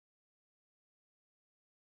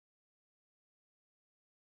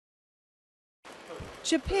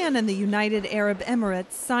Japan and the United Arab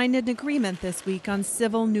Emirates signed an agreement this week on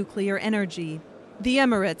civil nuclear energy. The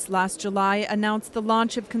Emirates last July announced the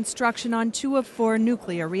launch of construction on 2 of 4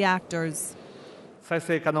 nuclear reactors.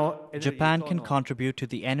 Japan can contribute to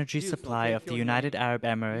the energy supply of the United Arab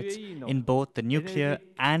Emirates in both the nuclear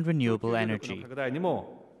and renewable energy.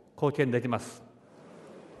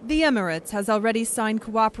 The Emirates has already signed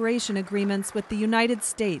cooperation agreements with the United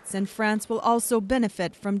States, and France will also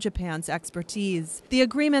benefit from Japan's expertise. The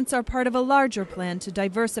agreements are part of a larger plan to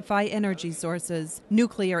diversify energy sources.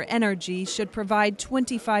 Nuclear energy should provide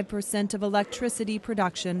 25% of electricity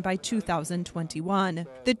production by 2021.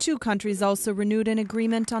 The two countries also renewed an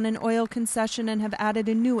agreement on an oil concession and have added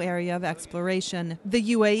a new area of exploration. The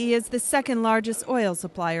UAE is the second largest oil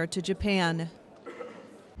supplier to Japan.